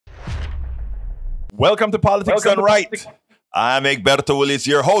Welcome to Politics Done Right. I'm Egberto Willis,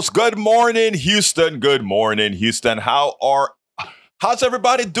 your host. Good morning, Houston. Good morning, Houston. How's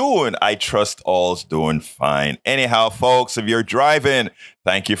everybody doing? I trust all's doing fine. Anyhow, folks, if you're driving,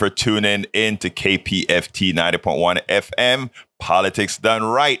 thank you for tuning in to KPFT 90.1 FM, Politics Done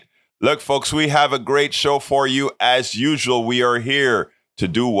Right. Look, folks, we have a great show for you. As usual, we are here to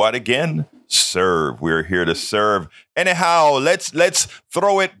do what again? Serve. We're here to serve. Anyhow, let's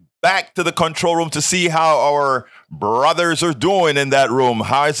throw it back to the control room to see how our brothers are doing in that room.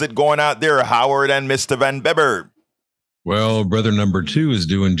 How is it going out there, Howard and Mr. Van Bebber? Well, brother number 2 is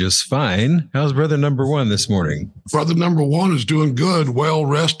doing just fine. How's brother number 1 this morning? Brother number 1 is doing good, well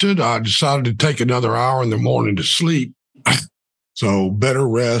rested. I decided to take another hour in the morning to sleep. So better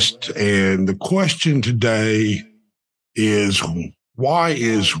rest. And the question today is, why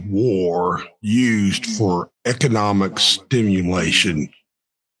is war used for economic stimulation?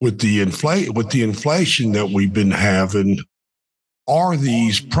 With the inflation that we've been having, are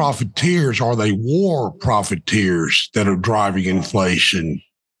these profiteers, are they war profiteers that are driving inflation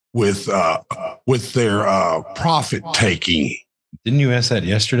with their profit taking? Didn't you ask that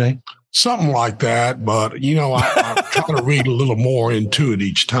yesterday? Something like that, but I try to read a little more into it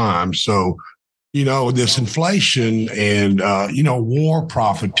each time. So, this inflation and war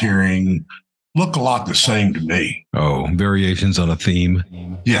profiteering look a lot the same to me. Oh, variations on a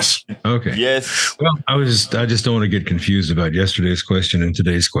theme. Yes. Okay. Yes. Well, I just don't want to get confused about yesterday's question and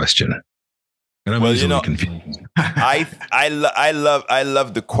today's question. And I'm easily confused. I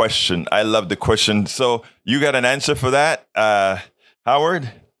love the question. I love the question. So you got an answer for that, Howard?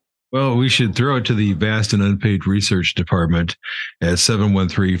 Well, we should throw it to the vast and unpaid research department at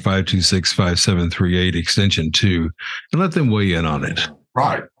 713-526-5738 extension 2 and let them weigh in on it.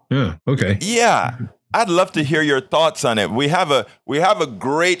 Right. Yeah. Okay. Yeah. I'd love to hear your thoughts on it. We have a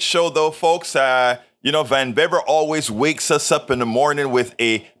great show, though, folks. Van Bebber always wakes us up in the morning with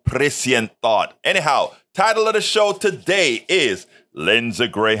a prescient thought. Anyhow, title of the show today is Lindsey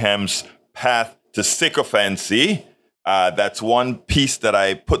Graham's Path to Sycophancy. That's one piece that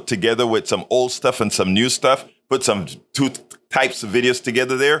I put together with some old stuff and some new stuff. Put some two types of videos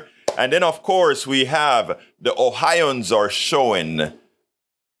together there. And then, of course, we have the Ohioans are showing.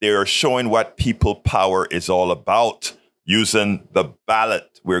 They're showing what people power is all about using the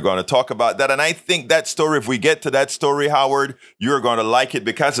ballot. We're going to talk about that. And I think that story, if we get to that story, Howard, you're going to like it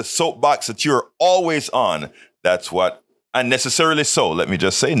because the soapbox that you're always on, that's what, and necessarily so, let me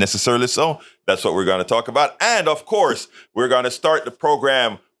just say, necessarily so, that's what we're going to talk about. And of course, we're going to start the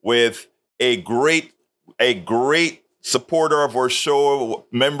program with a great supporter of our show,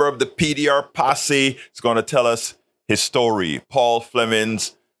 member of the PDR Posse. Is going to tell us his story, Paul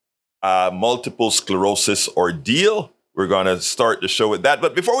Fleming's multiple sclerosis ordeal. We're going to start the show with that.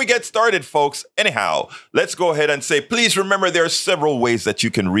 But before we get started, folks, anyhow, let's go ahead and say, please remember there are several ways that you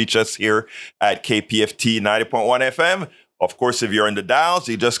can reach us here at KPFT 90.1 FM. Of course, if you're in the dials,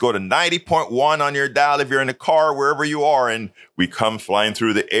 you just go to 90.1 on your dial. If you're in the car, wherever you are, and we come flying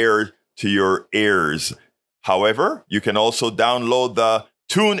through the air to your ears. However, you can also download the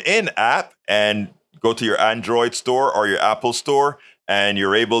TuneIn app and go to your Android store or your Apple store, and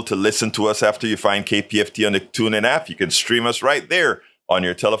you're able to listen to us after you find KPFT on the TuneIn app. You can stream us right there on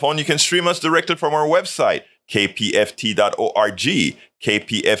your telephone. You can stream us directly from our website, kpft.org,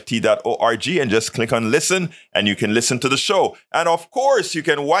 kpft.org, and just click on listen, and you can listen to the show. And of course, you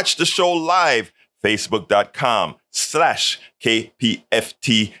can watch the show live,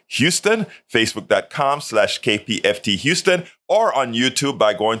 facebook.com/KPFT Houston, facebook.com/KPFT Houston, or on YouTube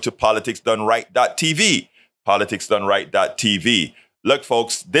by going to politicsdoneright.tv, politicsdoneright.tv. Look,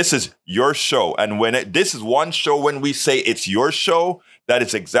 folks, this is your show. And this is one show, when we say it's your show, that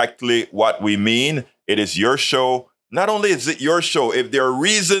is exactly what we mean. It is your show. Not only is it your show, if there are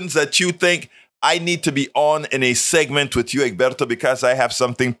reasons that you think I need to be on in a segment with you, Egberto, because I have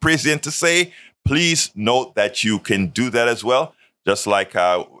something prescient to say, please note that you can do that as well. Just like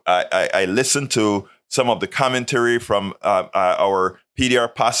I listened to some of the commentary from our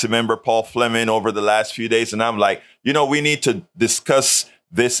PDR Posse member, Paul Fleming, over the last few days. And I'm like, we need to discuss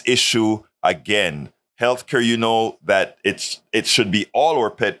this issue again. Healthcare, that it should be all our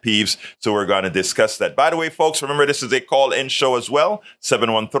pet peeves. So we're going to discuss that. By the way, folks, remember, this is a call-in show as well.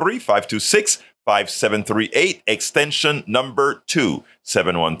 713-526-5738, extension number 2.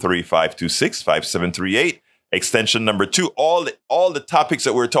 713-526-5738. Extension number 2. All the topics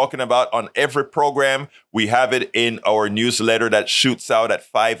that we're talking about on every program, we have it in our newsletter that shoots out at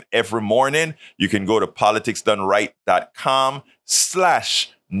 5 every morning. You can go to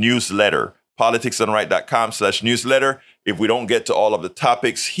politicsdoneright.com/newsletter. politicsdoneright.com/newsletter. If we don't get to all of the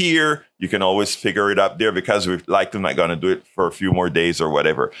topics here, you can always figure it out there because we're likely not going to do it for a few more days or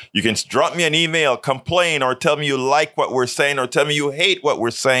whatever. You can drop me an email, complain, or tell me you like what we're saying, or tell me you hate what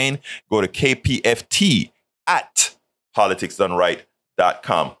we're saying. Go to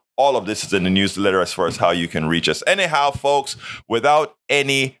kpft@politicsdoneright.com. All of this is in the newsletter as far as how you can reach us. Anyhow, folks, without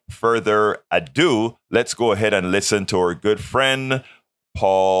any further ado, let's go ahead and listen to our good friend,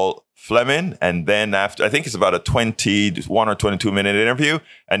 Paul Fleming. And then after, I think it's about a 21 or 22 minute interview.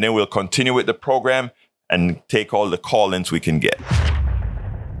 And then we'll continue with the program and take all the call-ins we can get.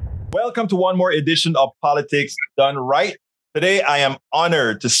 Welcome to one more edition of Politics Done Right. Today, I am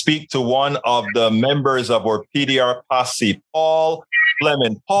honored to speak to one of the members of our PDR Posse, Paul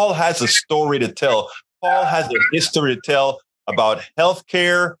Fleming. Paul has a story to tell. Paul has a history to tell about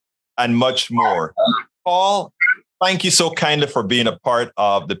healthcare and much more. Paul, thank you so kindly for being a part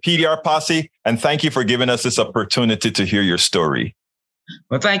of the PDR Posse, and thank you for giving us this opportunity to hear your story.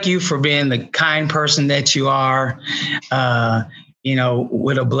 Well, thank you for being the kind person that you are,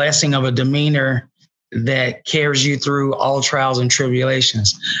 with a blessing of a demeanor that carries you through all trials and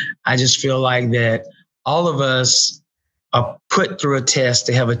tribulations. I just feel like that all of us are put through a test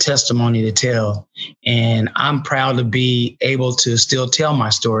to have a testimony to tell. And I'm proud to be able to still tell my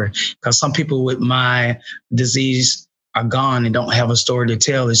story, because some people with my disease are gone and don't have a story to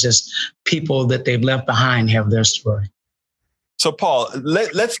tell. It's just people that they've left behind have their story. So Paul,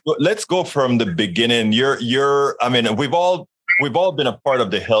 let's go from the beginning. We've all been a part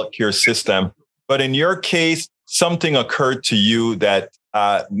of the healthcare system. But in your case, something occurred to you that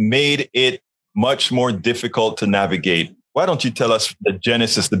made it much more difficult to navigate. Why don't you tell us the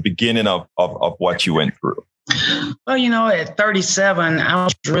genesis, the beginning of what you went through? Well, at 37, I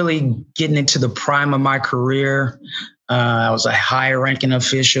was really getting into the prime of my career. I was a high-ranking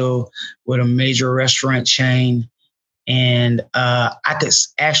official with a major restaurant chain. And I could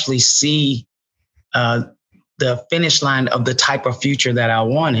actually see the finish line of the type of future that I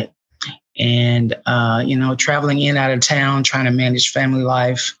wanted. And, traveling in out of town, trying to manage family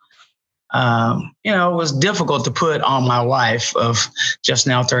life, it was difficult to put on my wife of just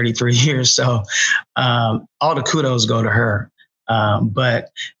now 33 years. So all the kudos go to her.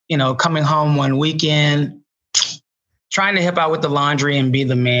 But coming home one weekend, trying to help out with the laundry and be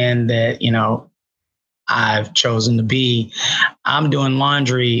the man that, I've chosen to be. I'm doing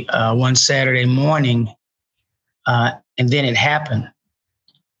laundry one Saturday morning, and then it happened.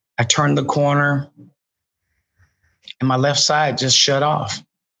 I turned the corner and my left side just shut off,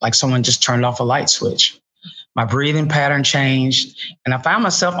 like someone just turned off a light switch. My breathing pattern changed, and I found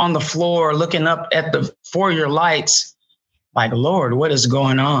myself on the floor looking up at the foyer lights like, Lord, what is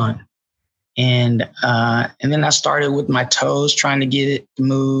going on? And then I started with my toes trying to get it to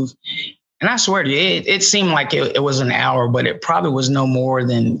move. And I swear to you, it seemed like it was an hour, but it probably was no more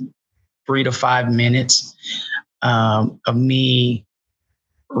than 3 to 5 minutes of me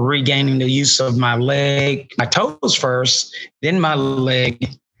regaining the use of my leg, my toes first, then my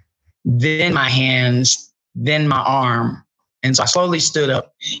leg, then my hands, then my arm. And so I slowly stood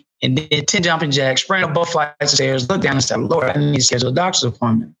up and did 10 jumping jacks, ran up both flights of stairs, looked down and said, Lord, I need to schedule a doctor's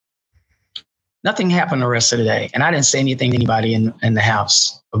appointment. Nothing happened the rest of the day. And I didn't say anything to anybody in the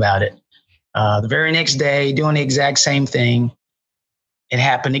house about it. The very next day, doing the exact same thing, it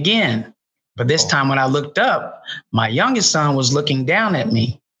happened again. But this time when I looked up, my youngest son was looking down at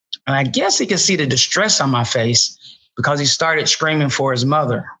me. And I guess he could see the distress on my face because he started screaming for his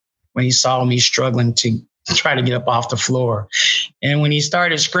mother when he saw me struggling to try to get up off the floor. And when he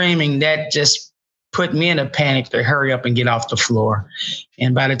started screaming, that just put me in a panic to hurry up and get off the floor.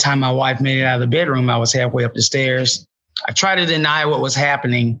 And by the time my wife made it out of the bedroom, I was halfway up the stairs. I tried to deny what was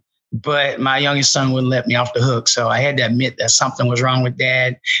happening, but my youngest son wouldn't let me off the hook. So I had to admit that something was wrong with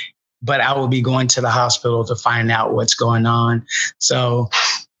Dad, but I would be going to the hospital to find out what's going on. So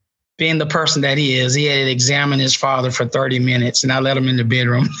being the person that he is, he had to examine his father for 30 minutes, and I let him in the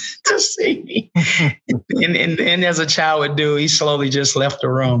bedroom to see me. and as a child would do, he slowly just left the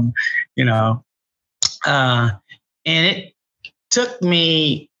room, And it took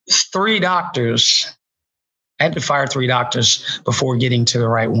me 3 doctors. I had to fire 3 doctors before getting to the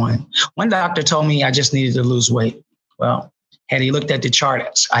right one. One doctor told me I just needed to lose weight. Well, had he looked at the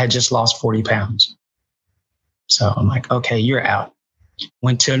chart, I had just lost 40 pounds. So I'm like, okay, you're out.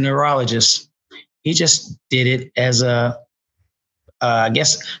 Went to a neurologist. He just did it as I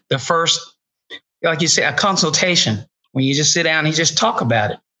guess the first, like you said, a consultation. When you just sit down and he just talk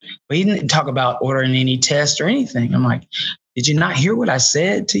about it. But he didn't talk about ordering any tests or anything. I'm like, did you not hear what I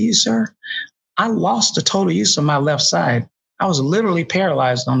said to you, sir? I lost the total use of my left side. I was literally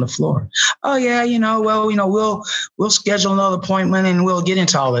paralyzed on the floor. Oh yeah, we'll schedule another appointment and we'll get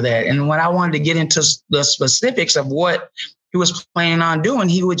into all of that. And when I wanted to get into the specifics of what he was planning on doing,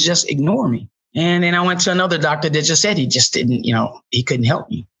 he would just ignore me. And then I went to another doctor that just said he just didn't, he couldn't help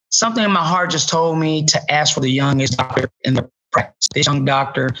me. Something in my heart just told me to ask for the youngest doctor in the practice. This young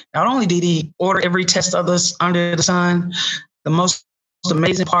doctor, not only did he order every test of us under the sun, the most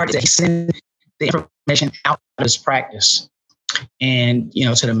amazing part is that he sent the information out of his practice. And,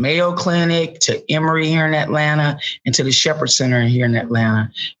 to the Mayo Clinic, to Emory here in Atlanta, and to the Shepherd Center here in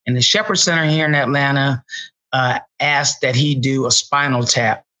Atlanta. And the Shepherd Center here in Atlanta asked that he do a spinal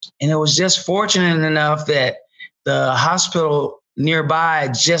tap. And it was just fortunate enough that the hospital nearby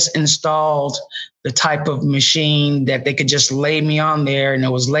just installed the type of machine that they could just lay me on there, and it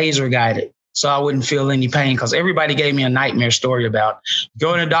was laser guided. So I wouldn't feel any pain, because everybody gave me a nightmare story about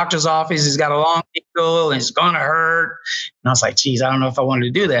going to the doctor's office. He's got a long needle and it's going to hurt. And I was like, geez, I don't know if I wanted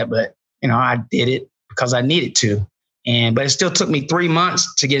to do that, but I did it because I needed to. But it still took me 3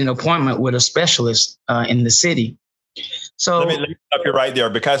 months to get an appointment with a specialist in the city. So let me stop you right there,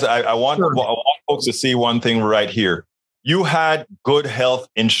 because I want folks to see one thing right here. You had good health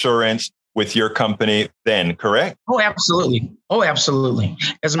insurance with your company then, correct? Oh, absolutely.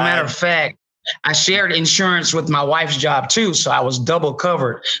 As a matter of fact, I shared insurance with my wife's job too. So I was double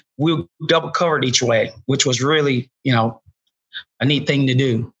covered. We were double covered each way, which was really, a neat thing to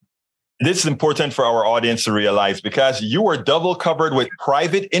do. This is important for our audience to realize, because you were double covered with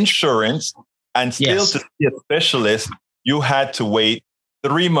private insurance, and still to see a specialist, you had to wait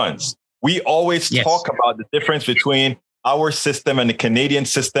 3 months. We always talk about the difference between our system and the Canadian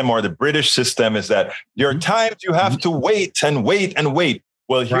system or the British system, is that there are times you have to wait and wait and wait.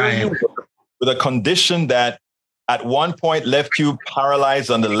 Well, here you were with a condition that at one point left you paralyzed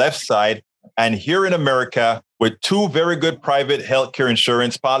on the left side. And here in America, with 2 very good private healthcare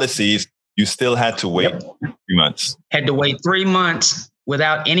insurance policies, you still had to wait 3 months. Had to wait 3 months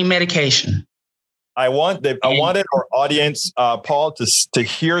without any medication. I wanted our audience, Paul, to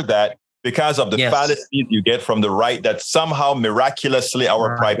hear that, because of the fallacies you get from the right, that somehow miraculously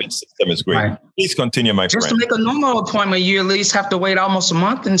our private system is great. Right. Please continue, my friend. Just to make a normal appointment, you at least have to wait almost a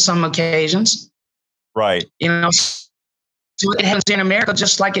month in some occasions. Right. So it happens in America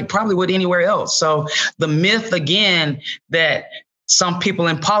just like it probably would anywhere else. So the myth, again, that some people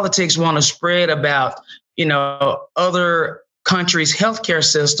in politics want to spread about, other country's healthcare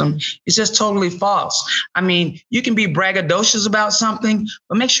system is just totally false. I mean, you can be braggadocious about something,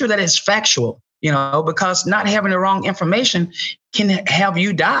 but make sure that it's factual, because not having the wrong information can have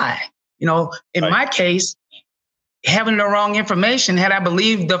you die. In my case, having the wrong information, had I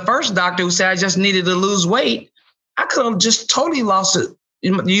believed the first doctor who said I just needed to lose weight, I could have just totally lost it.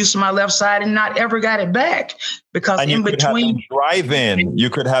 The use of my left side and not ever got it back, because in between you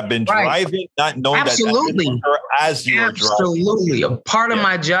could have been driving, not knowing that as you were driving. Absolutely. A part of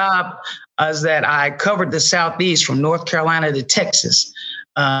my job is that I covered the Southeast from North Carolina to Texas.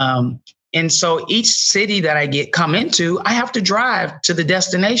 And so each city that I come into, I have to drive to the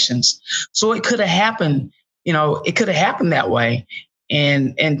destinations. So it could have happened, it could have happened that way.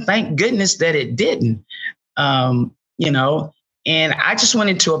 And thank goodness that it didn't, And I just went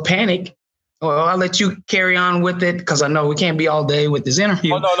into a panic. Well, I'll let you carry on with it, because I know we can't be all day with this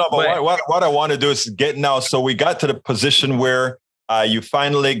interview. Oh, no. But what I want to do is get now. So we got to the position where you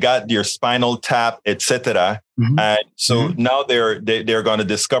finally got your spinal tap, etc. And so now they're going to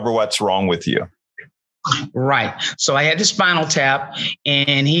discover what's wrong with you. Right. So I had the spinal tap,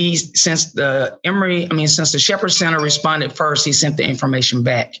 and since the Shepherd Center responded first, he sent the information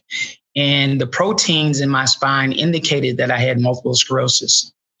back. And the proteins in my spine indicated that I had multiple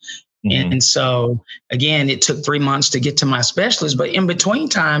sclerosis. And so, again, it took 3 months to get to my specialist. But in between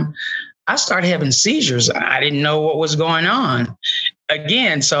time, I started having seizures. I didn't know what was going on.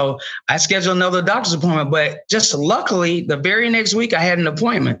 Again, so I scheduled another doctor's appointment. But just luckily, the very next week, I had an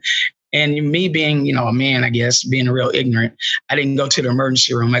appointment. And me being, a man, I guess, being real ignorant, I didn't go to the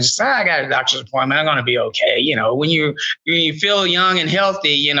emergency room. I just said, I got a doctor's appointment. I'm going to be okay. When you feel young and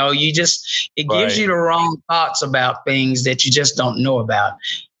healthy, it gives you the wrong thoughts about things that you just don't know about.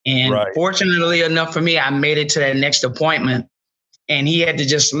 And fortunately enough for me, I made it to that next appointment, and he had to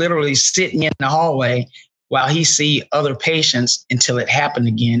just literally sit me in the hallway while he see other patients until it happened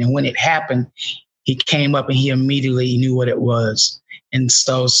again. And when it happened, he came up and he immediately knew what it was. And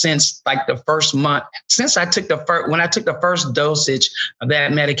so since the first month, when I took the first dosage of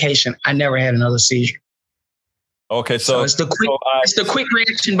that medication, I never had another seizure. Okay, so it's the quick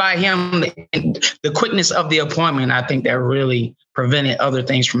reaction by him, and the quickness of the appointment, I think, that really prevented other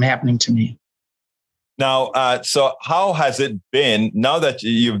things from happening to me. Now, so how has it been now that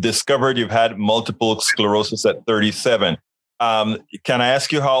you've discovered you've had multiple sclerosis at 37? Can I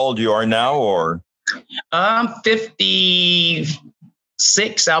ask you how old you are now, or? I'm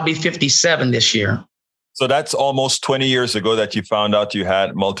 56. I'll be 57 this year. So that's almost 20 years ago that you found out you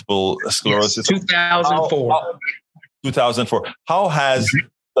had multiple sclerosis. Yes, 2004. 2004. How has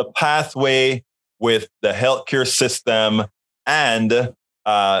the pathway with the healthcare system and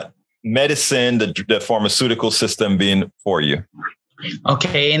medicine, the pharmaceutical system been for you?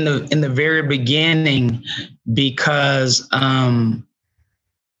 Okay, in the very beginning, because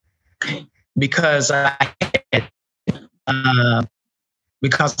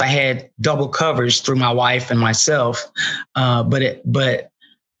I had double coverage through my wife and myself, but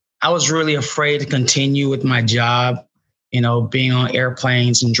I was really afraid to continue with my job, being on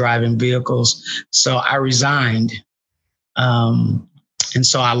airplanes and driving vehicles. So I resigned, and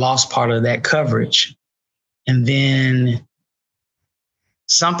so I lost part of that coverage, and then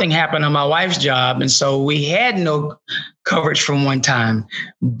something happened on my wife's job. And so we had no coverage from one time,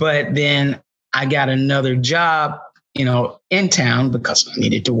 but then I got another job, in town because I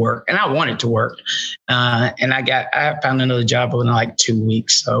needed to work and I wanted to work. And I found another job within like 2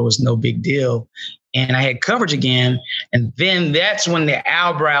 weeks. So it was no big deal. And I had coverage again. And then that's when the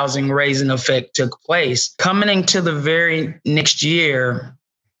eyebrows raising effect took place. Coming into the very next year,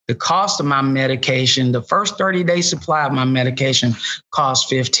 the cost of my medication, the first 30-day supply of my medication cost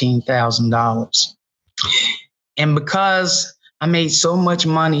 $15,000. And because I made so much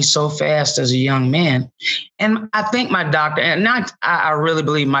money so fast as a young man, and I think my doctor, and I really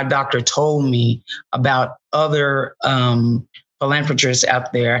believe my doctor told me about other philanthropists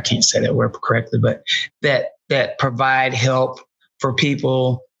out there, I can't say that word correctly, but that provide help for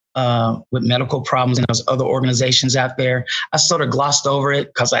people with medical problems, and those other organizations out there. I sort of glossed over it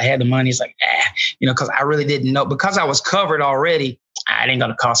because I had the money. It's like, because I really didn't know, because I was covered already. It ain't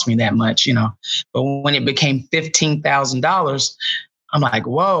going to cost me that much, But when it became $15,000, I'm like,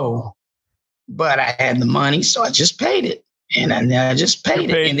 whoa, but I had the money. So I just paid it, and I just paid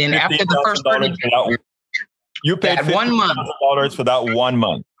it. And then after the first 30 you paid $1,000 for that 1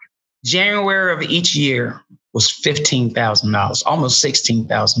 month. January of each year was $15,000, almost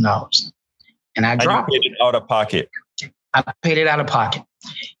 $16,000. And I dropped it. You paid it out of pocket. I paid it out of pocket.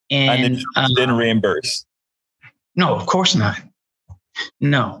 And it didn't reimburse? No, of course not.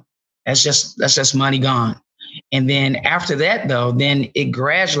 No, that's just money gone. And then after that, though, then it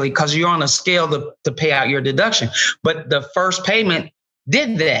gradually, because you're on a scale to pay out your deduction. But the first payment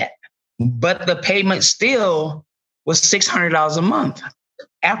did that. But the payment still was $600 a month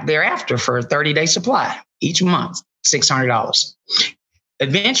thereafter for a 30-day supply each month, $600.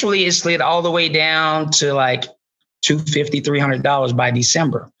 Eventually, it slid all the way down to like $250, $300 by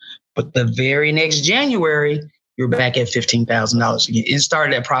December. But the very next January, you're back at $15,000 again. It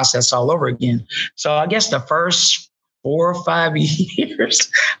started that process all over again. So I guess the first 4 or 5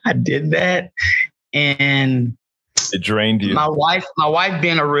 years I did that, and it drained you. My wife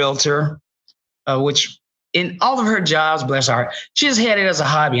being a realtor, which in all of her jobs, bless her heart, she just had it as a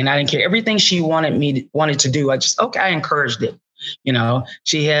hobby, and I didn't care. Everything she wanted to do, I encouraged it.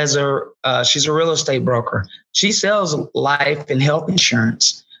 She has she's a real estate broker. She sells life and health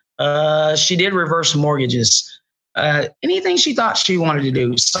insurance. She did reverse mortgages. Anything she thought she wanted to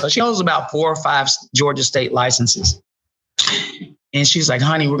do. So she holds about 4 or 5 Georgia state licenses. And she's like,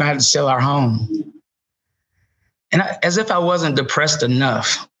 honey, we're going to have to sell our home. And as if I wasn't depressed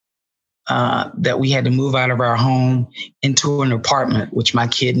enough that we had to move out of our home into an apartment, which my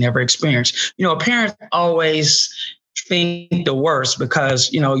kid never experienced. Parents always think the worst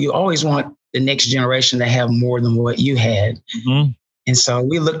because, you always want the next generation to have more than what you had. Mm-hmm. And so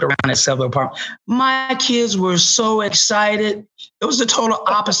we looked around at several apartments. My kids were so excited. It was the total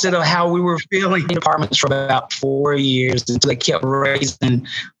opposite of how we were feeling in apartments for about 4 years until they kept raising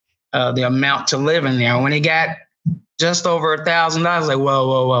the amount to live in there. When it got just over $1,000, like,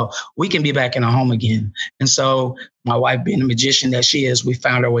 whoa, we can be back in a home again. And so my wife, being the magician that she is, we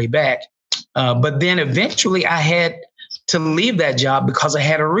found our way back. But then eventually I had to leave that job because I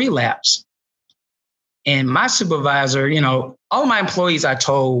had a relapse. And my supervisor, all my employees, I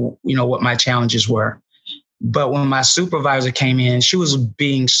told, what my challenges were. But when my supervisor came in, she was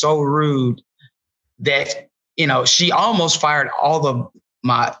being so rude that, she almost fired all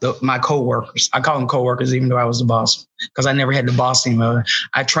my coworkers. I call them coworkers, even though I was the boss, because I never had the boss team.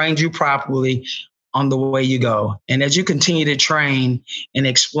 I trained you properly on the way you go. And as you continue to train and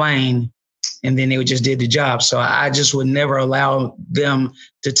explain, and then they just did the job. So I just would never allow them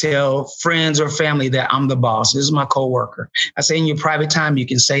to tell friends or family that I'm the boss. This is my coworker. I say in your private time, you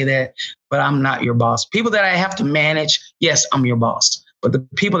can say that, but I'm not your boss. People that I have to manage, yes, I'm your boss. But the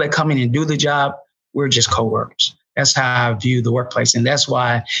people that come in and do the job, we're just coworkers. That's how I view the workplace. And that's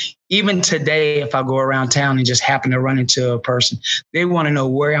why even today, if I go around town and just happen to run into a person, they want to know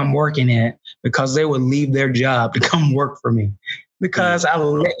where I'm working at, because they would leave their job to come work for me, because I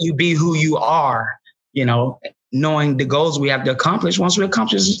will let you be who you are, knowing the goals we have to accomplish. Once we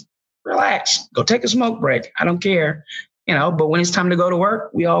accomplish, relax, go take a smoke break. I don't care, but when it's time to go to work,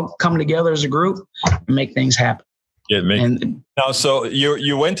 we all come together as a group and make things happen. Now, so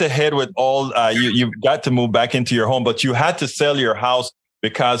you went ahead with all, you got to move back into your home, but you had to sell your house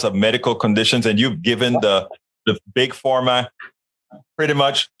because of medical conditions, and you've given the big pharma pretty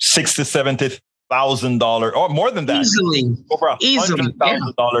much $60,000 to $70,000 or more than that, easily over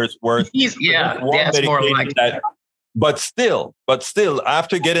 $100,000 worth. That's more like that. But still,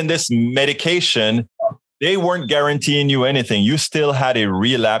 after getting this medication, they weren't guaranteeing you anything. You still had a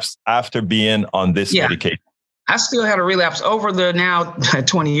relapse after being on this medication. I still had a relapse over the now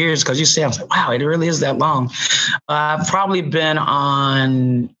 20 years, because you say, I was like, wow, it really is that long. I've probably been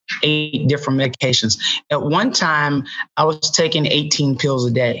on 8 different medications. At one time, I was taking 18 pills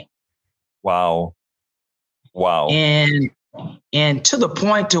a day. Wow. And to the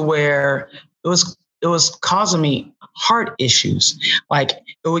point to where it was causing me heart issues. Like,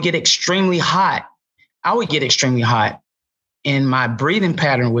 it would get extremely hot. I would get extremely hot, and my breathing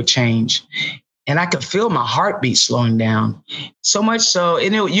pattern would change. And I could feel my heartbeat slowing down, so much so.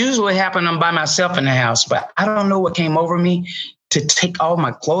 And it usually happen, I'm by myself in the house, but I don't know what came over me to take all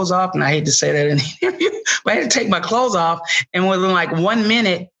my clothes off. And I hate to say that in the interview, but I had to take my clothes off. And within like 1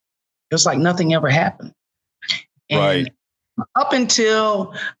 minute, it was like nothing ever happened. And up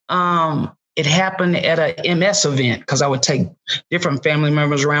until it happened at a MS event, because I would take different family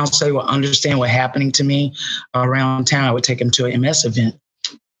members around so they would understand what happening to me around town. I would take them to an MS event.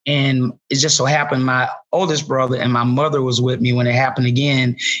 And it just so happened my oldest brother and my mother was with me when it happened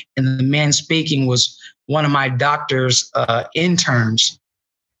again. And the man speaking was one of my doctor's interns.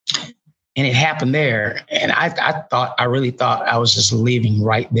 And it happened there. And I really thought I was just leaving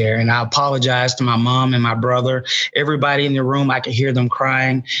right there. And I apologized to my mom and my brother, everybody in the room. I could hear them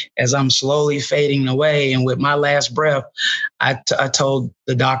crying as I'm slowly fading away. And with my last breath, I told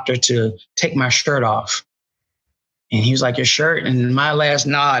the doctor to take my shirt off. And he was like, your shirt? And my last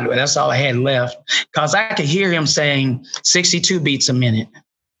nod, that's all I had left. Because I could hear him saying 62 beats a minute,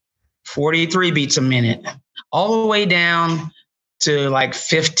 43 beats a minute, all the way down to like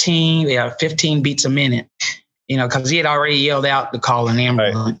 15 beats a minute, because he had already yelled out to call an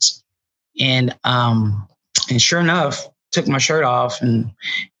ambulance. Right. And sure enough, took my shirt off and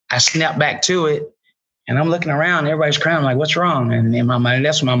I snapped back to it. And I'm looking around, everybody's crying. I'm like, what's wrong? And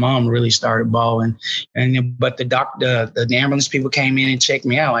that's when my mom really started bawling. But the ambulance people came in and checked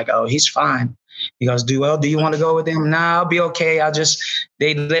me out. Like, oh, he's fine. He goes, do you want to go with him? Nah, I'll be okay.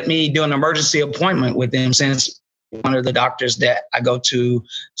 They let me do an emergency appointment with them, since one of the doctors that I go to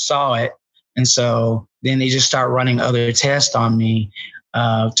saw it. And so then they just start running other tests on me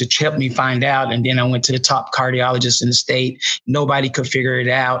to help me find out. And then I went to the top cardiologist in the state. Nobody could figure it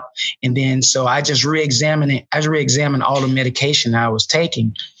out. And then so I just re-examined it. I re-examined all the medication I was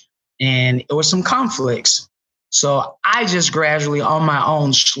taking. And it was some conflicts. So I just gradually on my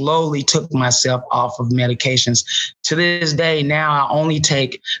own slowly took myself off of medications. To this day, now I only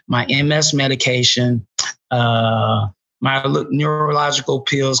take my MS medication, my neurological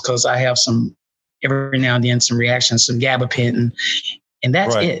pills, because I have every now and then some reactions, some gabapentin. And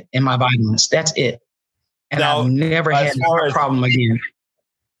that's it. And my vitamins, that's it. And now, I've never had a problem again.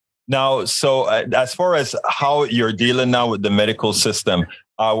 Now, so as far as how you're dealing now with the medical system,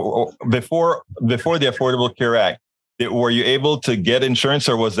 before the Affordable Care Act, were you able to get insurance,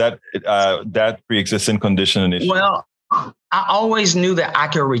 or was that pre-existing condition an issue? Well, I always knew that I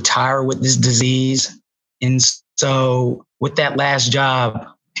could retire with this disease. And so with that last job,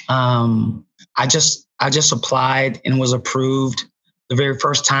 I just applied and was approved the very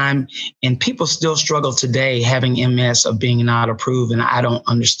first time. And people still struggle today having MS of being not approved. And I don't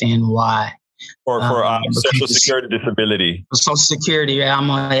understand why. For Social Security disability. Social Security, yeah, I'm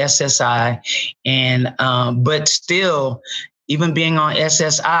on SSI. And but still, even being on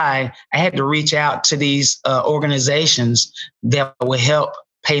SSI, I had to reach out to these organizations that would help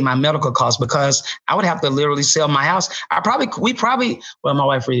pay my medical costs, because I would have to literally sell my house. Well, my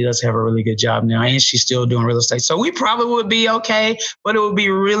wife really does have a really good job now, and she's still doing real estate. So we probably would be okay, but it would be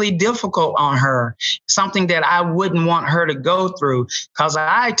really difficult on her. Something that I wouldn't want her to go through, because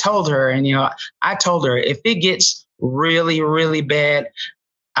I told her, if it gets really, really bad,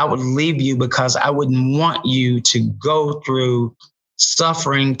 I would leave you, because I wouldn't want you to go through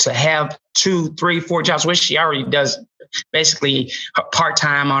suffering to have 2, 3, 4 jobs, which she already does basically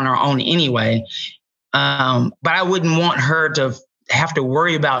part-time on her own anyway. But I wouldn't want her to have to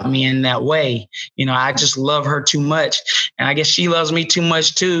worry about me in that way. I just love her too much. And I guess she loves me too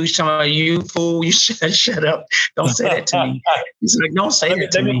much too. She's talking, you fool, you shut up. Don't say that to me. He's like, don't say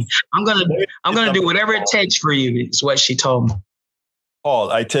that to me. I'm gonna do whatever it takes for you, is what she told me.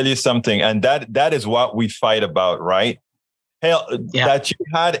 Paul, I tell you something, and that is what we fight about, right? Hell, that you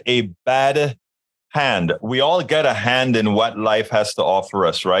had a bad hand. We all get a hand in what life has to offer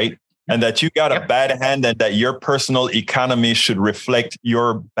us, right? And that you got a bad hand, and that your personal economy should reflect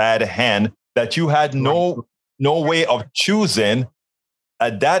your bad hand, that you had no way of choosing.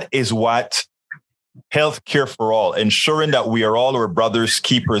 That is what healthcare for all, ensuring that we are all our brother's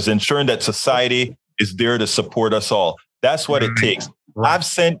keepers, ensuring that society is there to support us all. That's what it takes.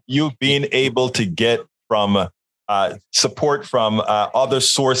 Absent you being able to get from support from other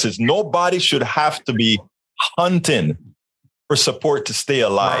sources, nobody should have to be hunting for support to stay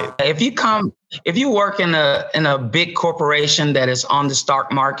alive. If you work in a big corporation that is on the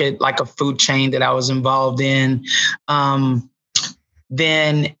stock market, like a food chain that I was involved in,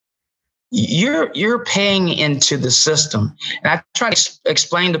 then you're paying into the system. And I try to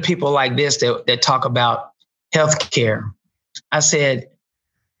explain to people like this that talk about healthcare. I said,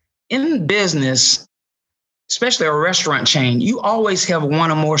 in business, especially a restaurant chain, you always have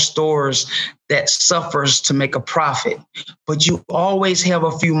one or more stores that suffers to make a profit, but you always have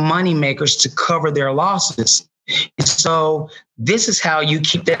a few money makers to cover their losses. And so this is how you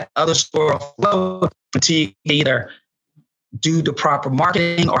keep that other store afloat, until you either do the proper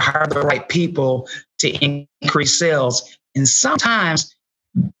marketing or hire the right people to increase sales. And sometimes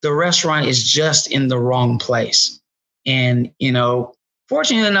the restaurant is just in the wrong place. And,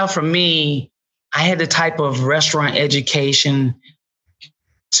 fortunately enough for me, I had the type of restaurant education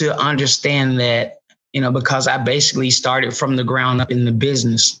to understand that, because I basically started from the ground up in the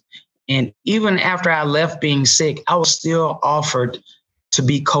business. And even after I left being sick, I was still offered to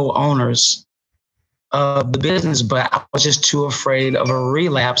be co-owners of the business, but I was just too afraid of a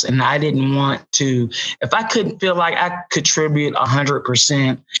relapse. And I didn't want to, if I couldn't feel like I contribute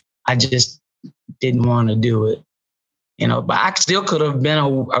 100%, I just didn't want to do it. But I still could have been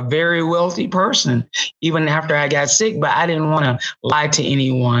a very wealthy person even after I got sick, but I didn't want to lie to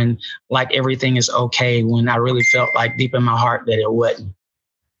anyone like everything is okay, when I really felt like deep in my heart that it wasn't.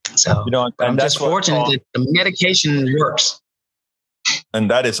 So I'm just fortunate that the medication works. And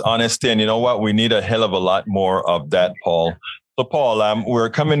that is honesty. And you know what? We need a hell of a lot more of that, Paul. So, Paul,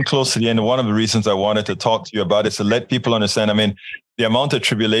 we're coming close to the end. One of the reasons I wanted to talk to you about is to let people understand, the amount of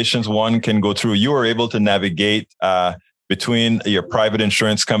tribulations one can go through. You were able to navigate between your private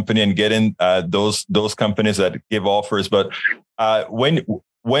insurance company and getting those companies that give offers. But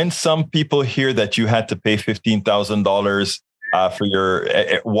when some people hear that you had to pay $15,000 for your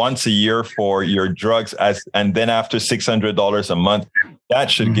once a year for your drugs, and then after $600 a month,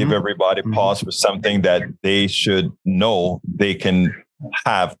 that should give everybody pause for something that they should know they can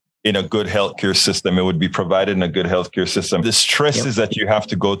have in a good healthcare system. It would be provided in a good healthcare system. The stresses that you have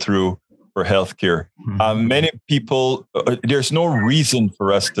to go through for healthcare. Many people, there's no reason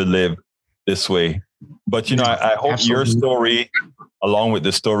for us to live this way. But, I hope your story, along with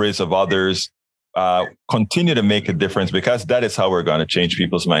the stories of others, continue to make a difference, because that is how we're going to change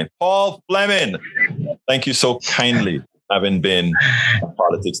people's mind. Paul Fleming, thank you so kindly for having been on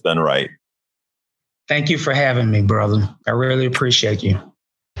Politics Done Right. Thank you for having me, brother. I really appreciate you.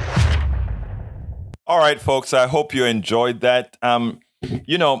 All right, folks, I hope you enjoyed that.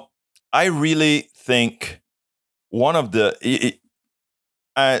 I really think one of the,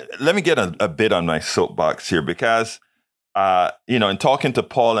 let me get a bit on my soapbox here, because, in talking to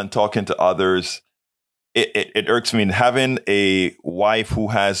Paul and talking to others, it irks me. Having a wife who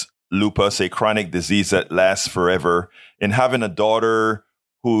has lupus, a chronic disease that lasts forever, and having a daughter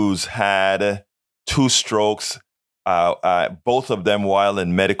who's had 2 strokes, both of them while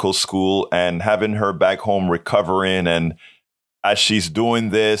in medical school, and having her back home recovering, and as she's doing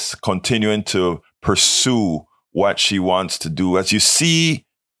this, continuing to pursue what she wants to do. As you see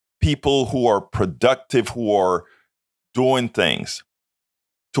people who are productive, who are doing things,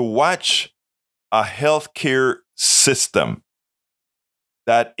 to watch a healthcare system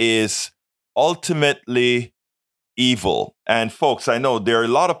that is ultimately evil. And folks, I know there are a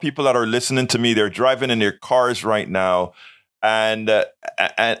lot of people that are listening to me. They're driving in their cars right now, and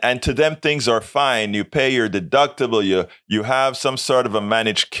to them things are fine. You pay your deductible, you have some sort of a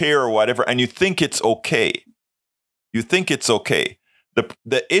managed care or whatever, and you think it's okay. You think it's okay.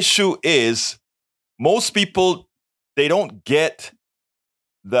 The issue is most people, they don't get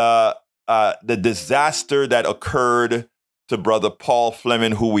the disaster that occurred to Brother Paul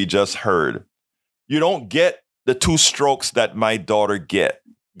Fleming, who we just heard. You don't get the 2 strokes that my daughter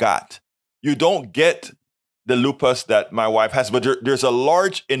got. You don't get the lupus that my wife has, but there's a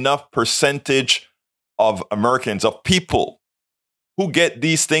large enough percentage of Americans, of people who get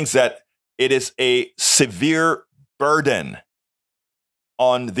these things that it is a severe burden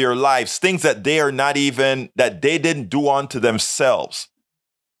on their lives, things that that they didn't do unto themselves,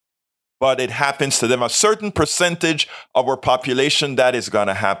 but it happens to them. A certain percentage of our population that is going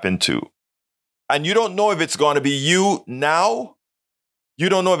to happen to. And you don't know if it's going to be you now. You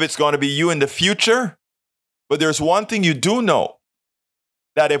don't know if it's going to be you in the future. But there's one thing you do know,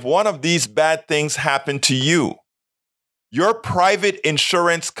 that if one of these bad things happen to you, your private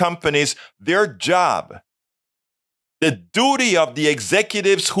insurance companies, their job, the duty of the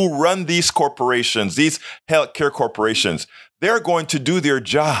executives who run these corporations, these healthcare corporations, they're going to do their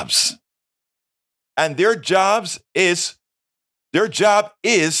jobs. And their job is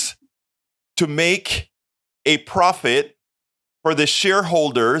to make a profit for the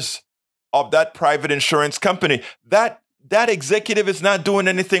shareholders of that private insurance company. That executive is not doing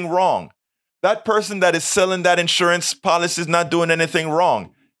anything wrong. That person that is selling that insurance policy is not doing anything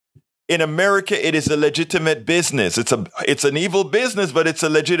wrong. In America, it is a legitimate business. It's an evil business, but it's a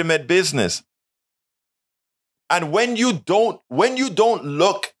legitimate business. And when you look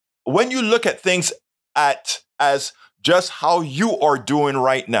at things as just how you are doing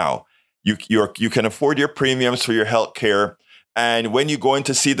right now, you can afford your premiums for your health care. And when you go in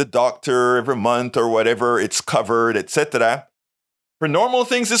to see the doctor every month or whatever, it's covered, etc. For normal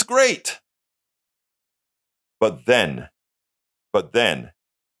things, it's great. But then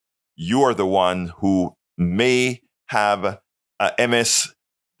you are the one who may have a MS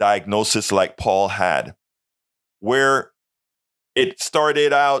diagnosis like Paul had, where it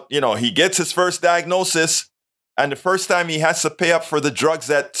started out, he gets his first diagnosis, and the first time he has to pay up for the drugs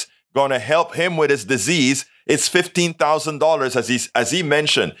that's going to help him with his disease, it's $15,000. As he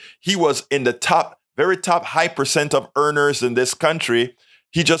mentioned, he was in the very top high percent of earners in this country.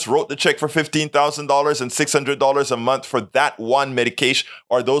 He just wrote the check for $15,000 and $600 a month for that one medication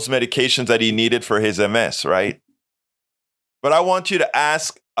or those medications that he needed for his MS, right? But I want you to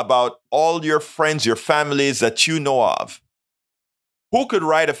ask about all your friends, your families that you know of. Who could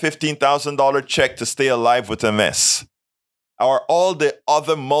write a $15,000 check to stay alive with MS? Or all the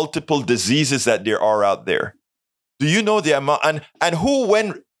other multiple diseases that there are out there? Do you know the amount? And who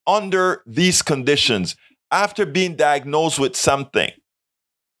went under these conditions after being diagnosed with something?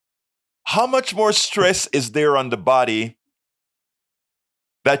 How much more stress is there on the body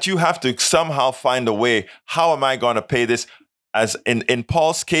that you have to somehow find a way? How am I going to pay this? As in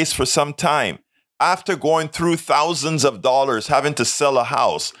Paul's case, for some time, after going through thousands of dollars, having to sell a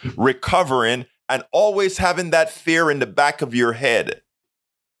house, recovering, and always having that fear in the back of your head.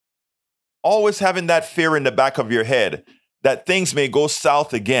 Always having that fear in the back of your head that things may go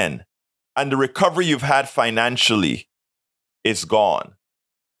south again and the recovery you've had financially is gone.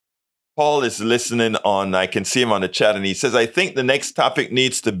 Paul is listening on, I can see him on the chat, and he says, I think the next topic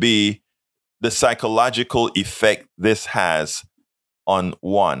needs to be the psychological effect this has on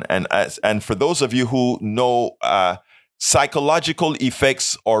one. And for those of you who know, psychological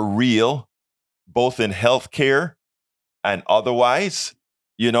effects are real, both in healthcare and otherwise,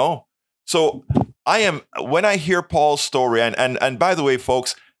 So when I hear Paul's story, and by the way,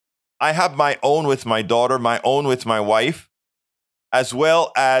 folks, I have my own with my daughter, my own with my wife, as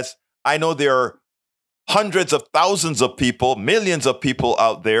well as I know there are hundreds of thousands of people, millions of people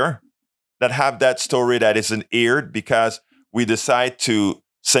out there that have that story that isn't aired because we decide to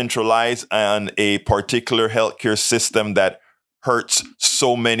centralize on a particular healthcare system that hurts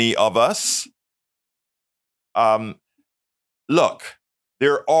so many of us. Look,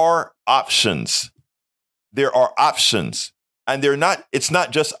 there are options. There are options. And it's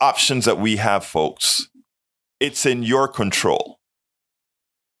not just options that we have, folks. It's in your control.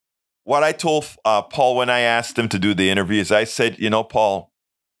 What I told Paul when I asked him to do the interview is I said, Paul,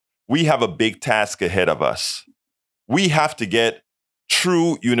 we have a big task ahead of us. We have to get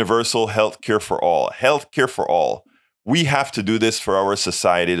true universal health care for all. Health care for all. We have to do this for our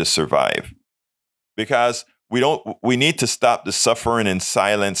society to survive. Because we need to stop the suffering in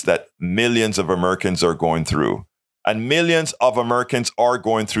silence that millions of Americans are going through. And millions of Americans are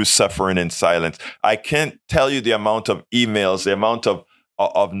going through suffering in silence. I can't tell you the amount of emails, the amount of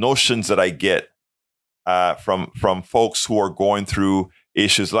notions that I get from folks who are going through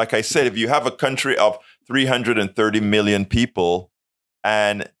issues. Like I said, if you have a country of 330 million people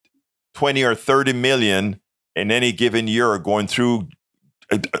and 20 or 30 million in any given year are going through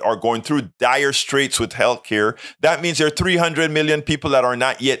dire straits with healthcare, that means there are 300 million people that are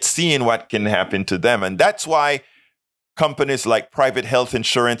not yet seeing what can happen to them. And that's why companies like private health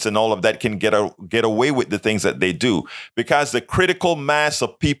insurance and all of that can get away with the things that they do, because the critical mass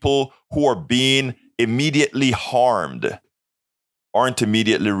of people who are being immediately harmed aren't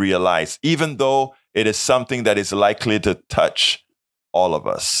immediately realized, even though it is something that is likely to touch all of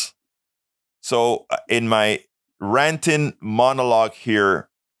us. So in my ranting monologue here,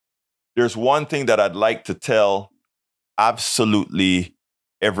 there's one thing that I'd like to tell absolutely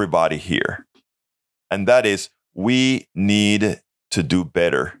everybody here, and that is we need to do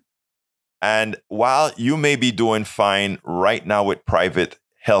better. And while you may be doing fine right now with private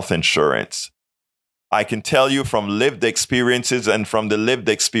health insurance, I can tell you from lived experiences and from the lived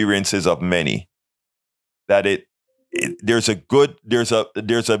experiences of many that there's a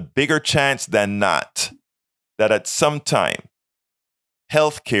bigger chance than not that at some time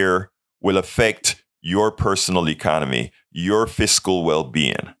healthcare will affect your personal economy, your fiscal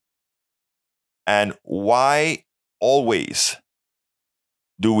well-being. And why always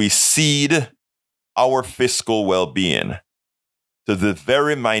do we cede our fiscal well-being to the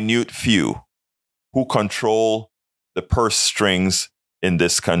very minute few who control the purse strings in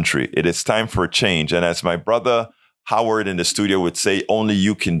this country? It is time for a change. And as my brother Howard in the studio would say, only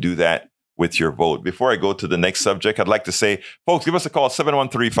you can do that with your vote. Before I go to the next subject, I'd like to say, folks, give us a call,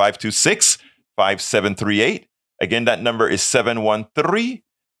 713-526-5738. Again, that number is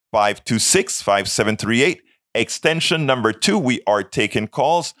 713-526-5738. Extension number 2. We are taking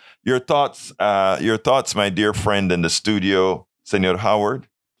calls. Your thoughts, my dear friend in the studio, Senor Howard?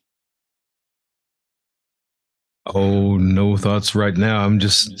 Oh, no thoughts right now. I'm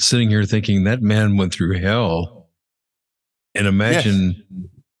just sitting here thinking that man went through hell. And imagine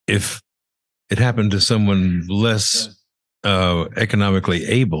if it happened to someone less economically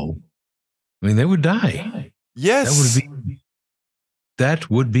able. I mean, they would die. Yes. That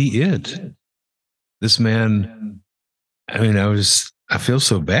would be it. This man, I mean, I feel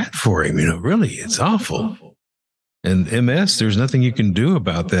so bad for him. Really, it's awful. And MS, there's nothing you can do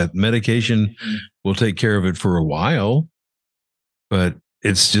about that. Medication will take care of it for a while, but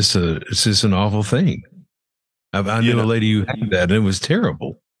it's just an awful thing. I knew a lady who had that, and it was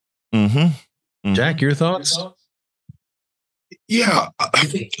terrible. Mm-hmm. Mm-hmm. Jack, your thoughts? Yeah,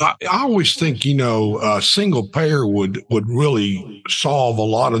 I always think, single payer would really solve a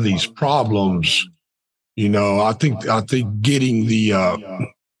lot of these problems. I think getting the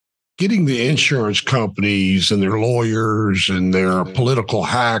insurance companies and their lawyers and their political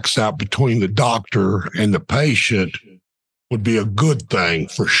hacks out between the doctor and the patient would be a good thing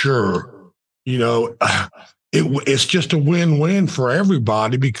for sure. It's just a win-win for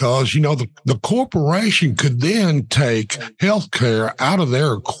everybody because, the corporation could then take healthcare out of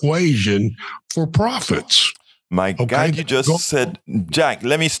their equation for profits. My God, you just said, Jack,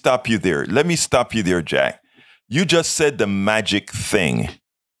 let me stop you there. Jack. You just said the magic thing.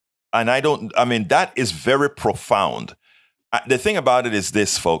 And that is very profound. The thing about it is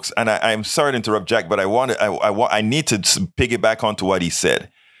this, folks, and I'm sorry to interrupt Jack, but I need to piggyback onto what he said.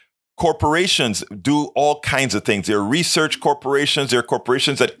 Corporations do all kinds of things. There are research corporations. There are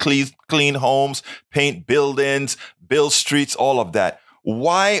corporations that clean homes, paint buildings, build streets, all of that.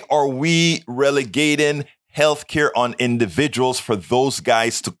 Why are we relegating healthcare on individuals for those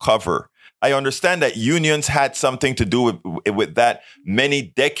guys to cover? I understand that unions had something to do with that many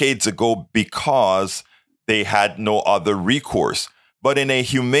decades ago because they had no other recourse. But in a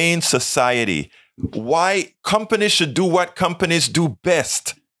humane society, why companies should do what companies do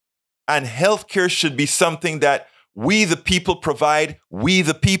best? And healthcare should be something that we, the people, provide, we,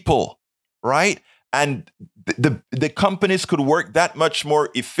 the people, right? And the companies could work that much more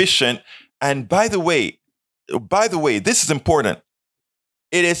efficient. And by the way, this is important.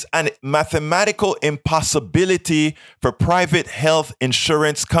 It is a mathematical impossibility for private health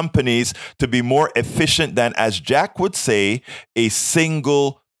insurance companies to be more efficient than, as Jack would say, a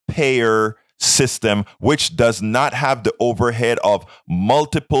single payer system, which does not have the overhead of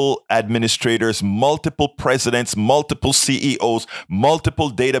multiple administrators, multiple presidents, multiple CEOs,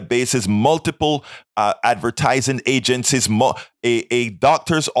 multiple databases, multiple advertising agencies, a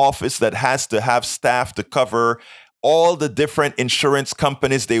doctor's office that has to have staff to cover all the different insurance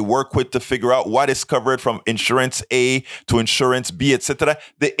companies they work with to figure out what is covered from insurance A to insurance B, etc.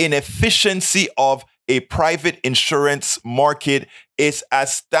 The inefficiency of a private insurance market is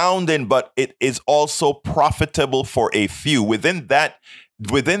astounding, but it is also profitable for a few. Within that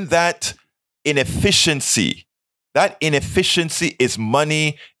inefficiency, that inefficiency is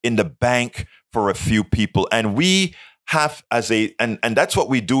money in the bank for a few people. And we have and that's what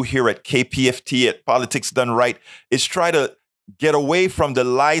we do here at KPFT, at Politics Done Right, is try to get away from the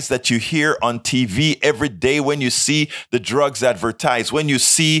lies that you hear on TV every day when you see the drugs advertised, when you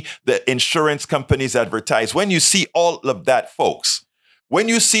see the insurance companies advertised, when you see all of that, folks. When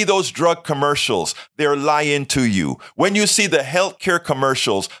you see those drug commercials, they're lying to you. When you see the healthcare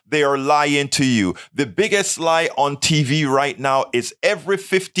commercials, they are lying to you. The biggest lie on TV right now is every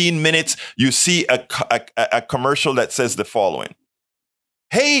 15 minutes, you see a commercial that says the following.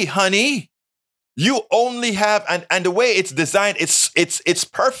 Hey, honey, you only have, and the way it's designed, it's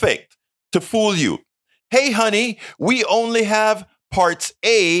perfect to fool you. Hey, honey, we only have parts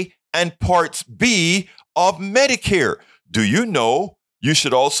A and parts B of Medicare. Do you know you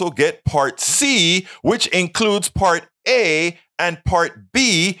should also get Part C, which includes Part A and Part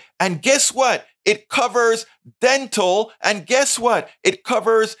B. And guess what? It covers dental. And guess what? It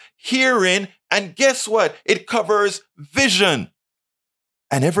covers hearing. And guess what? It covers vision.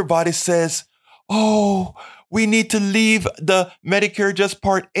 And everybody says, oh, we need to leave the Medicare just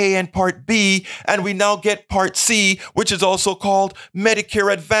Part A and Part B, and we now get Part C, which is also called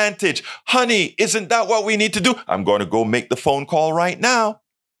Medicare Advantage. Honey, isn't that what we need to do? I'm going to go make the phone call right now.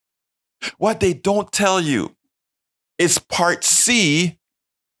 What they don't tell you is Part C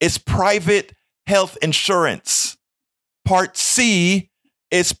is private health insurance. Part C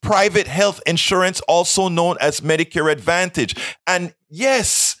is private health insurance, also known as Medicare Advantage. And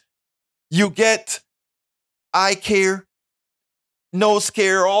yes, you get eye care, nose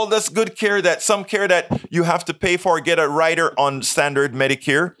care, all this good care, that some care that you have to pay for, get a rider on standard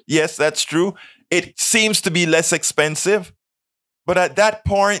Medicare. Yes, that's true. It seems to be less expensive. But at that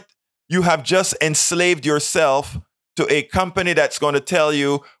point, you have just enslaved yourself to a company that's going to tell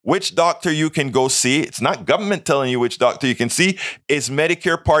you which doctor you can go see. It's not government telling you which doctor you can see. It's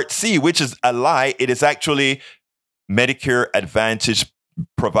Medicare Part C, which is a lie. It is actually Medicare Advantage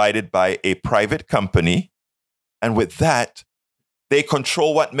provided by a private company. And with that, they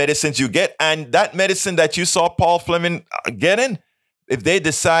control what medicines you get. And that medicine that you saw Paul Fleming getting, if they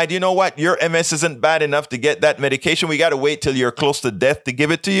decide, you know what, your MS isn't bad enough to get that medication, we got to wait till you're close to death to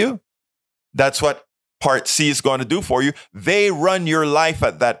give it to you. That's what Part C is going to do for you. They run your life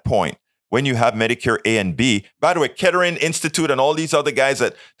at that point when you have Medicare A and B. By the way, Kettering Institute and all these other guys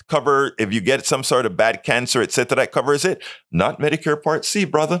that cover, if you get some sort of bad cancer, etc., that covers it. Not Medicare Part C,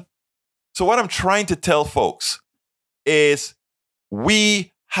 brother. So what I'm trying to tell folks is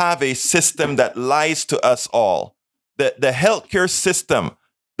we have a system that lies to us all. The healthcare system,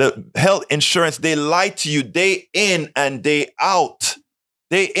 the health insurance, they lie to you day in and day out.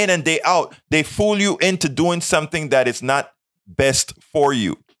 Day in and day out. They fool you into doing something that is not best for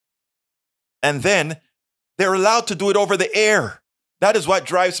you. And then they're allowed to do it over the air. That is what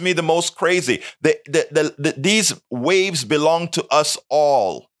drives me the most crazy. These waves belong to us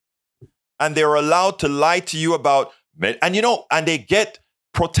all. And they're allowed to lie to you about, and and they get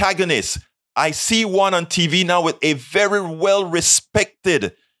protagonists. I see one on TV now with a very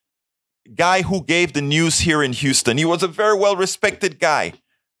well-respected guy who gave the news here in Houston. He was a very well-respected guy.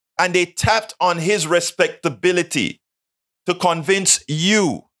 And they tapped on his respectability to convince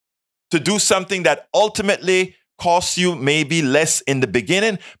you to do something that ultimately costs you maybe less in the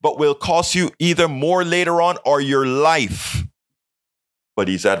beginning, but will cost you either more later on or your life. But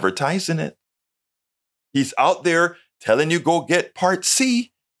he's advertising it. He's out there telling you go get Part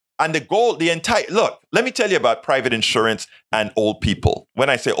C. And look, let me tell you about private insurance and old people. When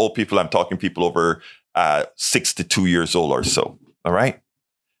I say old people, I'm talking people over 62 years old or so. All right.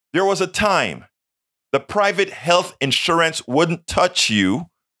 There was a time the private health insurance wouldn't touch you,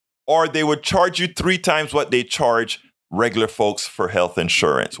 or they would charge you 3 times what they charge regular folks for health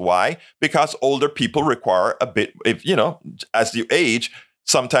insurance. Why? Because older people require a bit, as you age,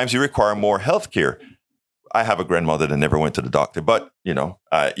 sometimes you require more health care. I have a grandmother that never went to the doctor, but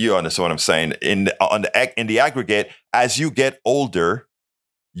you understand what I'm saying. In the aggregate, as you get older,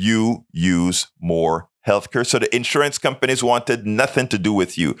 you use more healthcare. So the insurance companies wanted nothing to do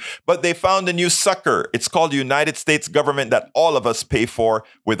with you. But they found a new sucker. It's called the United States government that all of us pay for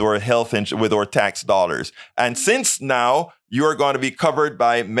with our with our tax dollars. And since now you're going to be covered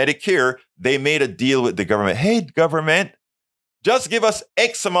by Medicare, they made a deal with the government. Hey, government, just give us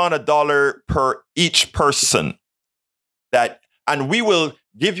X amount of dollar per each person and we will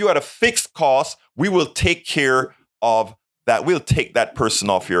give you at a fixed cost. We will take care of that. We'll take that person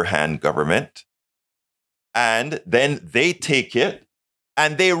off your hand, government. And then they take it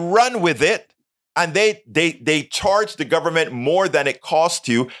and they run with it and they charge the government more than it costs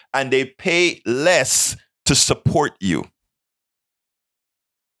you and they pay less to support you.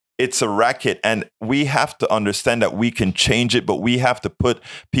 It's a racket, and we have to understand that we can change it, but we have to put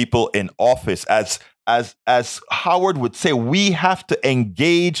people in office. As Howard would say, we have to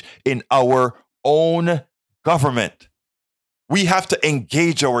engage in our own government. We have to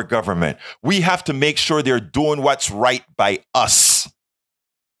engage our government. We have to make sure they're doing what's right by us.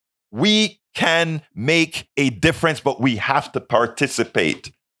 We can make a difference, but we have to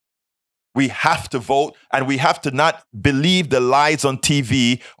participate. We have to vote, and we have to not believe the lies on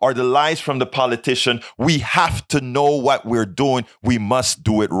TV or the lies from the politician. We have to know what we're doing. We must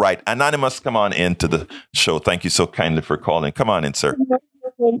do it right. Anonymous, come on into the show. Thank you so kindly for calling. Come on in, sir.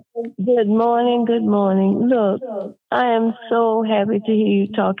 Good morning. Good morning. Look, I am so happy to hear you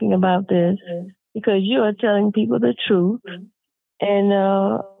talking about this because you are telling people the truth. And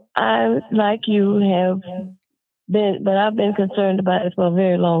I, like you, have been, but I've been concerned about it for a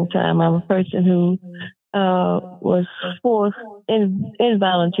very long time. I'm a person who was forced,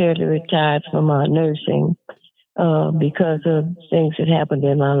 involuntarily retired from nursing because of things that happened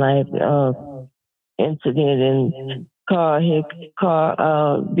in my life, incident and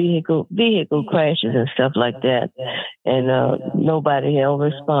vehicle crashes and stuff like that, and nobody held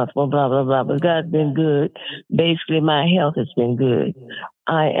responsible, blah blah blah. But God's been good. Basically, my health has been good.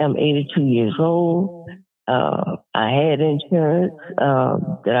 I am 82 years old. I had insurance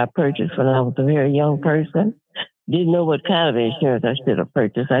that I purchased when I was a very young person. Didn't know what kind of insurance I should have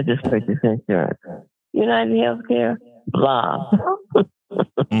purchased. I just purchased insurance. United Healthcare, blah.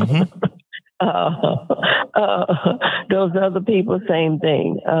 Mm-hmm. Those other people, same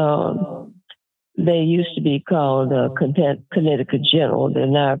thing. They used to be called Connecticut General. They're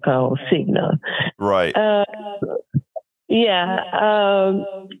now called Cigna. Right.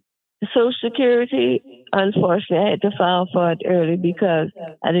 Social Security, unfortunately, I had to file for it early because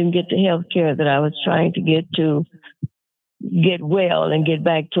I didn't get the health care that I was trying to get well and get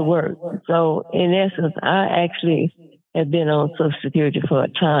back to work. So, in essence, I actually have been on Social Security for a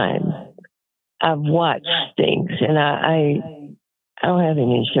time. I've watched things, and I don't have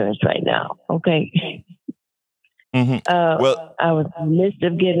any insurance right now. Okay. Mm-hmm. I was in the midst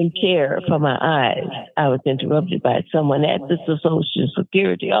of getting care for my eyes. I was interrupted by someone at the Social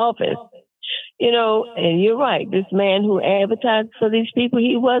Security office. You know, and you're right. This man who advertised for these people,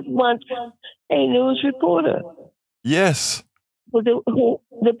 he was once a news reporter. Yes.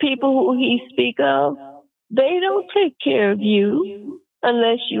 The people who he speak of, they don't take care of you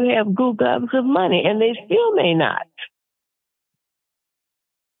unless you have gobs of money, and they still may not.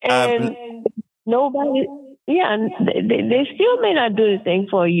 And nobody, they still may not do anything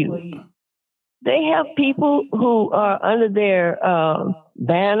for you. They have people who are under their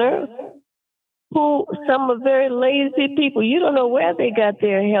banner, who some are very lazy people. You don't know where they got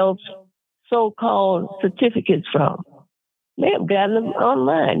their health so-called certificates from. They have gotten them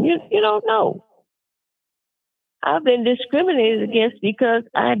online. You don't know. I've been discriminated against because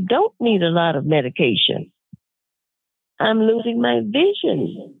I don't need a lot of medication. I'm losing my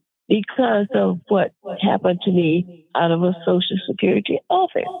vision because of what happened to me out of a Social Security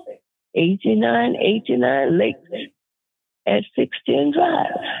office. 89 Lake at 610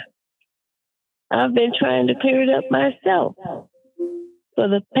 Drive. I've been trying to clear it up myself for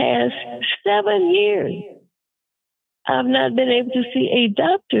the past 7 years. I've not been able to see a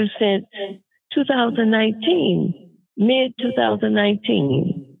doctor since 2019,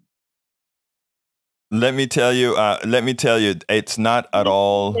 mid-2019. Let me tell you, it's not at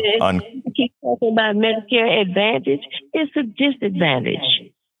all Keep talking about Medicare Advantage. It's a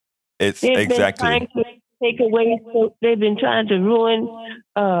disadvantage. It's exactly. Take away, so they've been trying to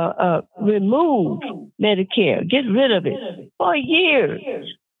remove Medicare, get rid of it for years.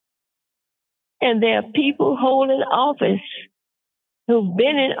 And there are people holding office who've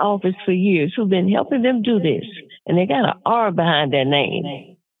been in office for years, who've been helping them do this, and they got an R behind their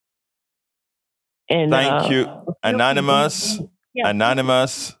name. And thank you, Anonymous. Yeah.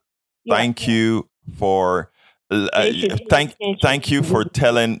 Anonymous. Yeah. Thank you for Thank you for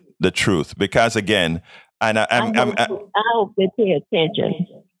telling the truth, because again, and I hope they pay attention.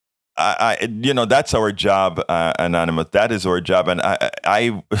 That's our job, Anonymous. That is our job, and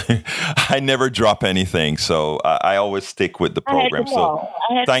I I never drop anything, so I always stick with the program. So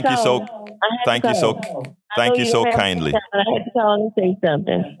thank you so kindly. I had to call and say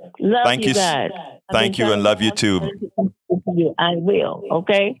something. Love you guys. Thank you, and love you too. I will.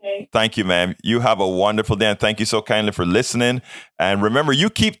 Okay. Thank you, ma'am. You have a wonderful day, and thank you so kindly for listening. And remember, you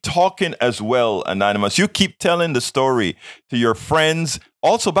keep talking as well, Anonymous. You keep telling the story to your friends.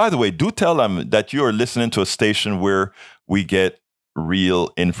 Also, by the way, do tell them that you are listening to a station where we get real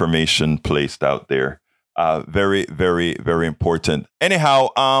information placed out there. Very, very, very important. Anyhow,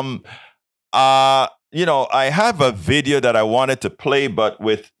 I have a video that I wanted to play, but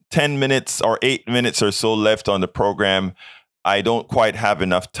with 10 minutes or 8 minutes or so left on the program, I don't quite have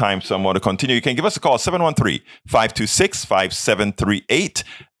enough time, so I'm going to continue. You can give us a call, 713-526-5738,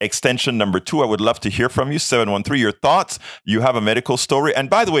 extension number 2. I would love to hear from you, 713, your thoughts. You have a medical story. And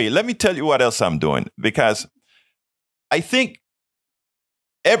by the way, let me tell you what else I'm doing, because I think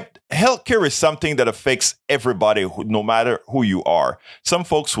healthcare is something that affects everybody, no matter who you are. Some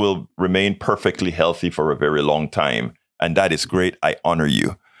folks will remain perfectly healthy for a very long time, and that is great. I honor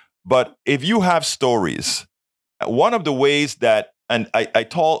you. But if you have stories, one of the ways that, and I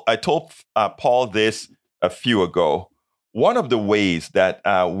told Paul this a few ago, one of the ways that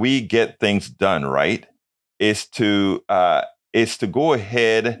we get things done right is to go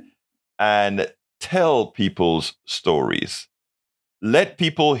ahead and tell people's stories. Let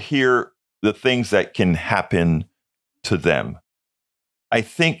people hear the things that can happen to them. I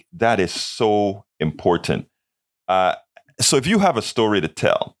think that is so important. So if you have a story to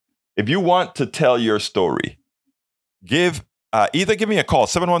tell, if you want to tell your story, either give me a call,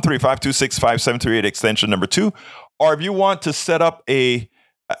 713-526-5738, extension number 2, or if you want to set up an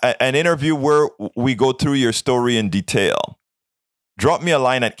interview where we go through your story in detail, drop me a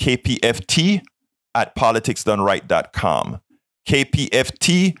line at kpft@politicsdoneright.com.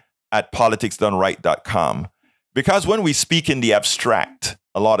 kpft@politicsdoneright.com. Because when we speak in the abstract,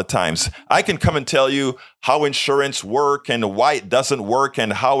 a lot of times, I can come and tell you how insurance works and why it doesn't work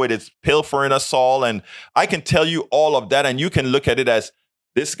and how it is pilfering us all. And I can tell you all of that. And you can look at it as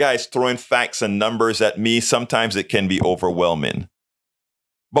this guy's throwing facts and numbers at me. Sometimes it can be overwhelming.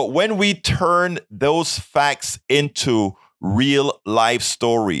 But when we turn those facts into real life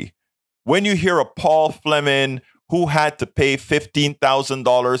story, when you hear of Paul Fleming who had to pay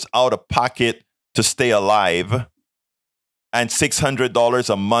 $15,000 out of pocket to stay alive, and $600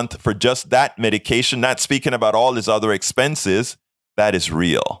 a month for just that medication, not speaking about all his other expenses, that is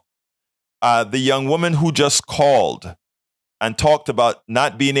real. The young woman who just called and talked about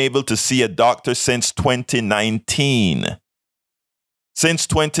not being able to see a doctor since 2019. Since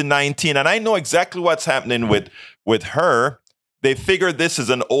 2019. And I know exactly what's happening with her. They figure this is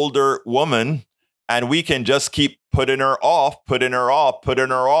an older woman, and we can just keep putting her off.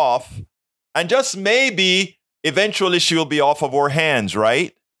 And just maybe eventually she will be off of our hands,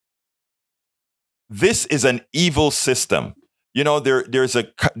 right? This is an evil system. You know, there's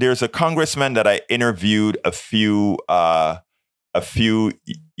a congressman that I interviewed a few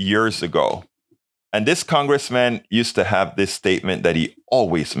years ago, and this congressman used to have this statement that he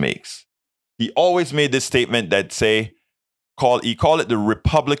always makes. He always made this statement that he called it the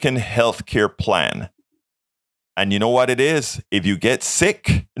Republican healthcare plan. And you know what it is? If you get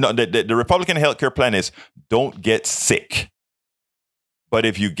sick, the Republican healthcare plan is don't get sick. But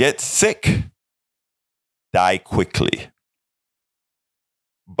if you get sick, die quickly.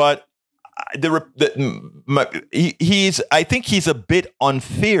 But I think he's a bit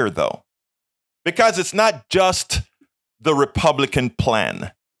unfair, though, because it's not just the Republican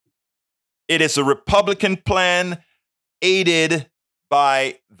plan. It is a Republican plan aided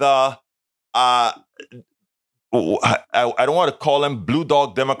by the I don't want to call them blue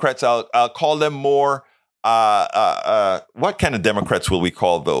dog Democrats. I'll call them more, what kind of Democrats will we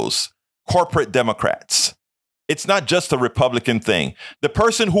call those? Corporate Democrats. It's not just a Republican thing. The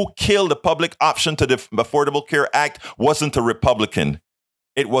person who killed the public option to the Affordable Care Act wasn't a Republican.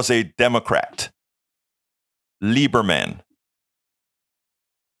 It was a Democrat. Lieberman.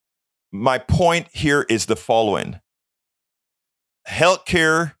 My point here is the following.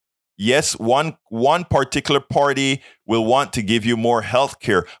 Healthcare. Yes, one particular party will want to give you more health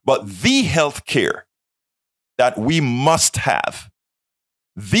care, but the health care that we must have,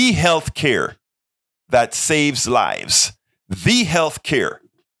 the health care that saves lives, the health care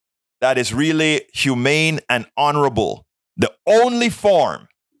that is really humane and honorable, the only form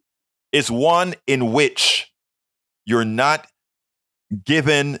is one in which You're not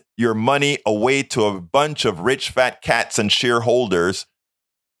giving your money away to a bunch of rich fat cats and shareholders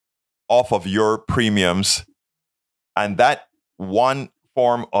off of your premiums. And that one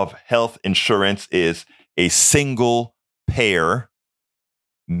form of health insurance is a single payer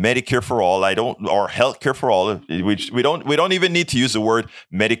Medicare for all. Or healthcare for all. We don't even need to use the word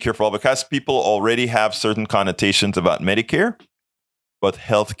Medicare for all, because people already have certain connotations about Medicare, but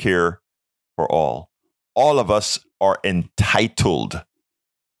healthcare for all. All of us are entitled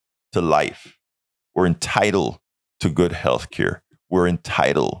to life. We're entitled to good healthcare. We're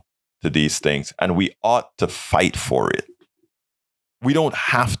entitled to these things, and we ought to fight for it. We don't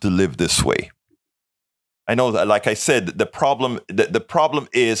have to live this way. I know that, like I said, the problem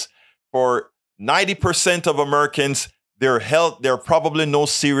is for 90% of Americans, there are probably no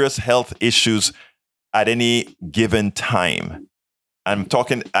serious health issues at any given time. I'm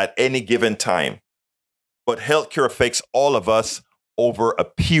talking at any given time. But healthcare affects all of us over a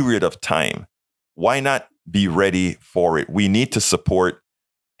period of time. Why not be ready for it? We need to support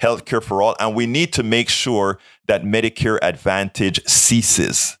healthcare for all, and we need to make sure that Medicare Advantage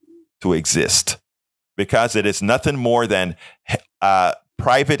ceases to exist, because it is nothing more than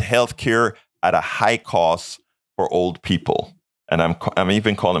private healthcare at a high cost for old people. And I'm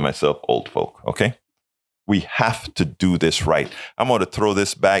even calling myself old folk, okay? We have to do this right. I'm going to throw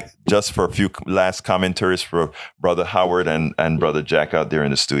this back just for a few last commentaries for Brother Howard and Brother Jack out there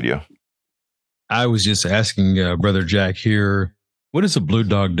in the studio. I was just asking Brother Jack here, what is a blue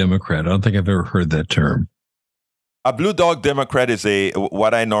dog Democrat? I don't think I've ever heard that term. A blue dog Democrat is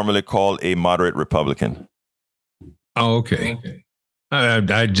what I normally call a moderate Republican. Oh, okay.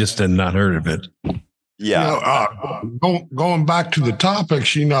 I just had not heard of it. Yeah. Going back to the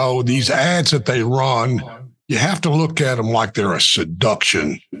topics, these ads that they run, you have to look at them like they're a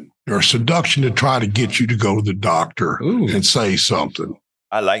seduction. They're a seduction to try to get you to go to the doctor and say something.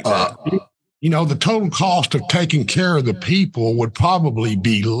 I like that. The total cost of taking care of the people would probably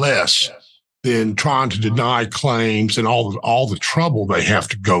be less than trying to deny claims and all the trouble they have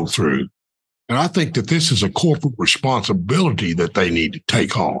to go through. And I think that this is a corporate responsibility that they need to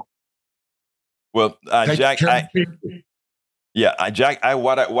take on. Well, Jack, Jack,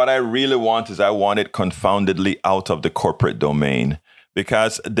 what I really want is I want it confoundedly out of the corporate domain,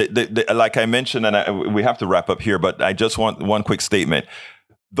 because like I mentioned, and we have to wrap up here, but I just want one quick statement.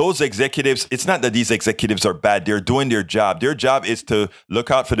 Those executives, it's not that these executives are bad. They're doing their job. Their job is to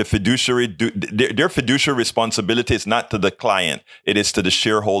look out for the fiduciary. Their fiduciary responsibility is not to the client. It is to the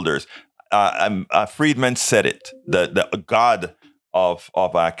shareholders. Friedman said it. The God of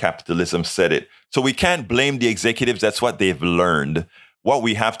capitalism said it. So we can't blame the executives. That's what they've learned. What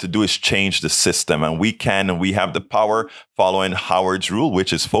we have to do is change the system, and we have the power following Howard's rule,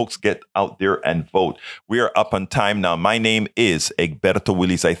 which is, folks, get out there and vote. We are up on time now. My name is Egberto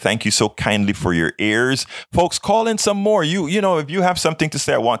Willis. I thank you so kindly for your ears. Folks, call in some more. If you have something to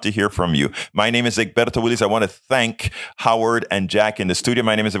say, I want to hear from you. My name is Egberto Willis. I want to thank Howard and Jack in the studio.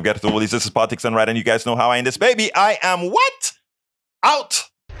 My name is Egberto Willis. This is Politics and Right, and you guys know how I end this baby. I am what? Out.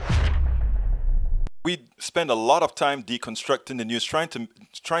 We spend a lot of time deconstructing the news, trying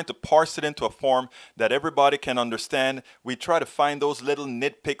to parse it into a form that everybody can understand. We try to find those little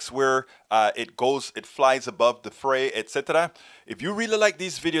nitpicks where it flies above the fray, etc. If you really like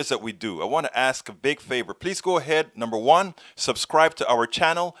these videos that we do, I want to ask a big favor. Please go ahead. Number 1, subscribe to our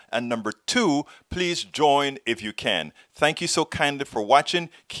channel. And number 2, please join if you can. Thank you so kindly for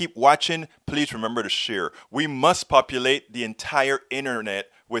watching. Keep watching. Please remember to share. We must populate the entire internet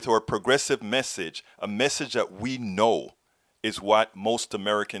with our progressive message, a message that we know is what most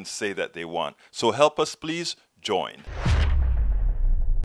Americans say that they want. So help us, please join.